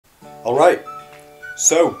Alright,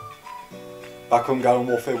 so, back on Garden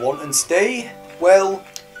Warfare 1, and today, well,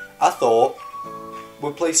 I thought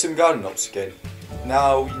we'll play some Garden Ops again.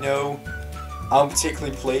 Now, I don't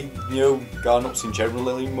particularly play, Garden Ops in general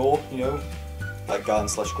anymore, like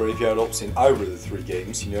Garden/Graveyard Ops in either of the three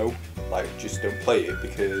games, like, just don't play it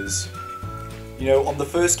because, on the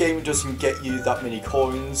first game it doesn't get you that many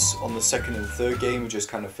coins, on the second and third game we just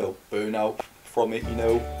kind of felt burnout from it,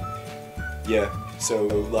 Yeah, so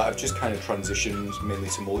like, I've just kind of transitioned mainly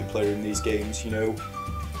to multiplayer in these games,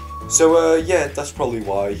 So yeah, that's probably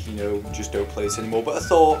why, just don't play it anymore. But I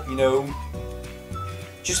thought,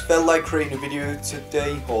 just felt like creating a video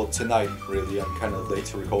today, or tonight really, I'm kind of late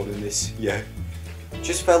to recording this, yeah.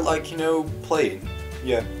 Just felt like, playing,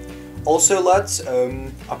 yeah. Also lads,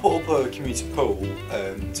 I put up a community poll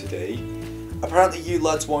today. Apparently you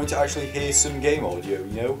lads wanted to actually hear some game audio,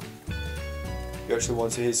 You actually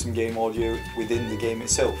want to hear some game audio within the game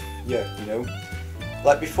itself, yeah,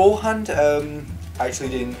 Like beforehand, I actually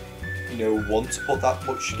didn't, want to put that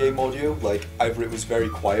much game audio, like either it was very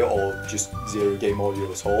quiet or just zero game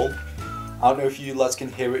audio at all. I don't know if you lads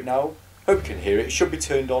can hear it now. Hope you can hear it. It should be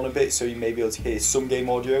turned on a bit so you may be able to hear some game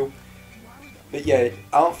audio. But yeah,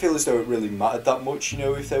 I don't feel as though it really mattered that much,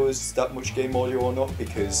 if there was that much game audio or not,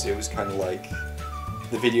 because it was kind of like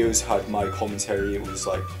the videos had my commentary, it was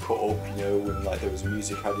like cut up, and like there was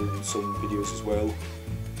music added in some videos as well.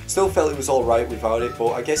 Still felt it was alright without it,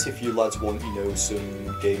 but I guess if you lads want,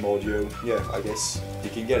 some game audio, yeah, I guess you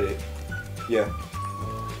can get it. Yeah.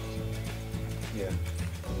 Yeah.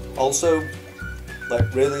 Also,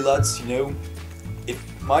 like really lads,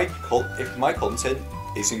 if my content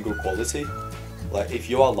isn't good quality, like if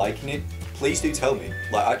you are liking it, please do tell me,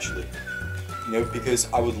 like actually.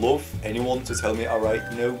 Because I would love anyone to tell me, alright,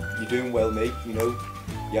 you're doing well mate,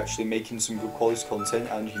 you're actually making some good quality content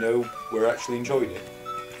and, we're actually enjoying it.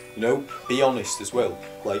 Be honest as well.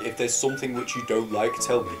 Like, if there's something which you don't like,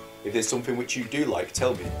 tell me. If there's something which you do like,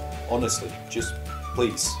 tell me. Honestly, just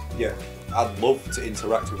please, yeah. I'd love to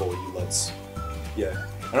interact with all you lads. Yeah.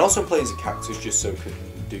 And also I'm playing as a cactus just so I can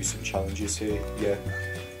do some challenges here, yeah.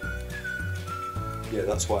 Yeah,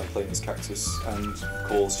 that's why I'm playing as cactus, and of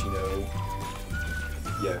course,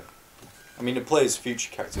 yeah. I mean, I play as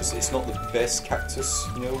future cactus. It's not the best cactus,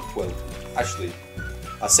 well, actually,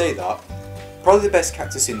 I say that. Probably the best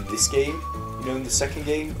cactus in this game, in the second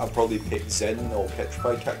game, I'd probably pick Zen or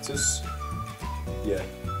Petrified Cactus. Yeah.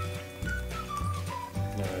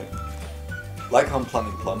 Alright. Like how I'm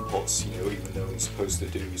planting plant pots, even though I'm supposed to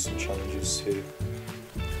do some challenges here.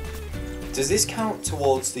 Does this count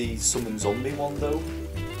towards the summon zombie one though?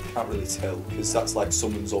 Can't really tell, because that's like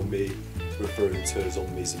summon zombie referring to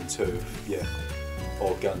zombies in turf, yeah.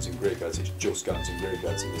 Or Gardens and Graveyards, it's just Gardens and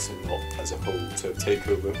Graveyards in this and not as a whole turf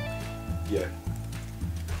takeover. Yeah.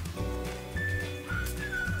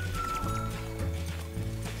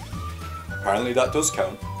 Apparently that does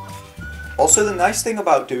count. Also, the nice thing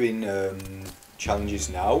about doing challenges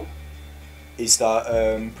now is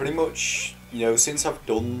that pretty much, since I've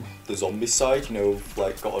done the zombie side,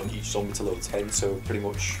 like got on each zombie to level 10, so pretty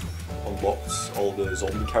much unlocked all the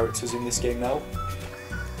zombie characters in this game now.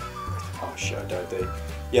 Oh shit, I died there.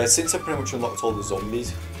 Yeah, since I've pretty much unlocked all the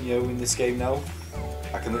zombies, in this game now,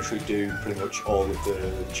 I can literally do pretty much all of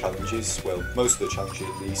the challenges, well, most of the challenges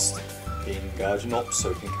at least, in Garden Ops, so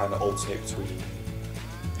you can kind of alternate between,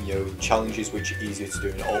 challenges which are easier to do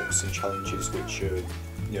in Ops and challenges which are,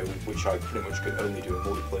 which I pretty much can only do in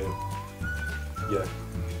multiplayer. Yeah.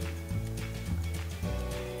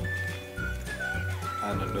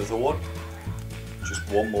 And another one, just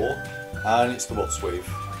one more, and it's the boss wave.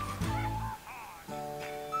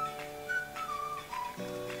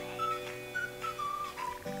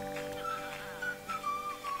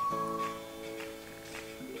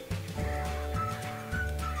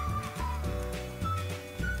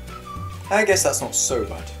 I guess that's not so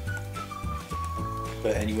bad.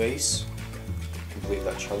 But anyways, complete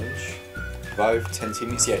that challenge. Revive 10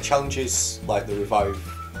 teammates. Yeah, challenges like the revive,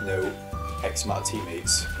 X amount of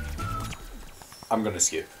teammates. I'm gonna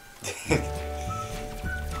skip.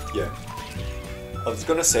 Yeah. I was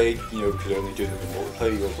gonna say, could only do them in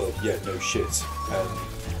multiplayer, well, yeah, no shit.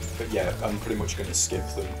 But yeah, I'm pretty much gonna skip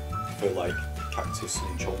them for like Cactus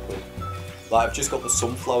and Chomper. Like, I've just got the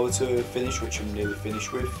Sunflower to finish, which I'm nearly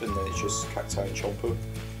finished with, and then it's just Cacti and Chomper.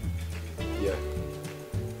 Yeah.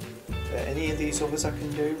 Any of these others I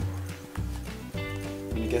can do?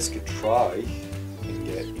 I mean, I guess I could try and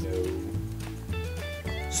get,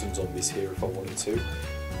 some zombies here if I wanted to.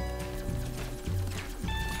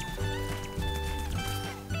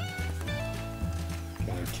 Can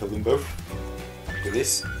I kill them both with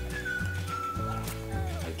this?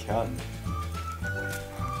 I can.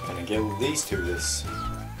 Can I get these two this?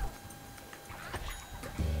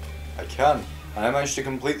 I can. And I managed to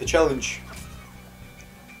complete the challenge.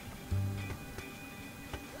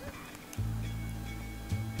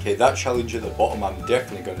 Okay, that challenge at the bottom I'm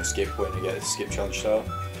definitely going to skip when I get the skip challenge star.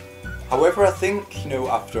 However, I think, you know,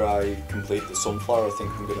 after I complete the sunflower, I think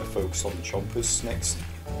I'm going to focus on the chompers next.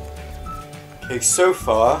 Okay, so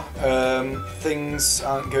far, things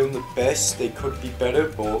aren't going the best. They could be better,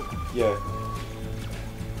 but yeah,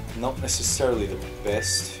 not necessarily the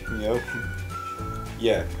best, you know.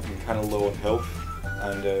 Yeah, I'm kind of low on health,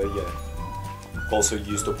 and yeah, I've also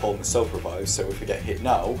used up all my self-revives, so if I get hit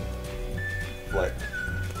now, like,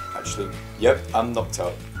 actually, yep, I'm knocked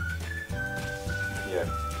out. Yeah.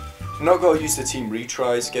 I'm not going to use the team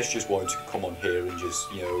retries, guess just wanted to come on here and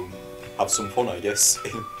just, you know, have some fun, I guess.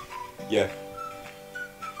 Yeah.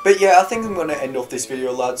 But yeah, I think I'm going to end off this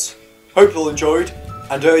video, lads. Hope you all enjoyed,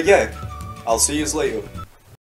 and yeah, I'll see you later.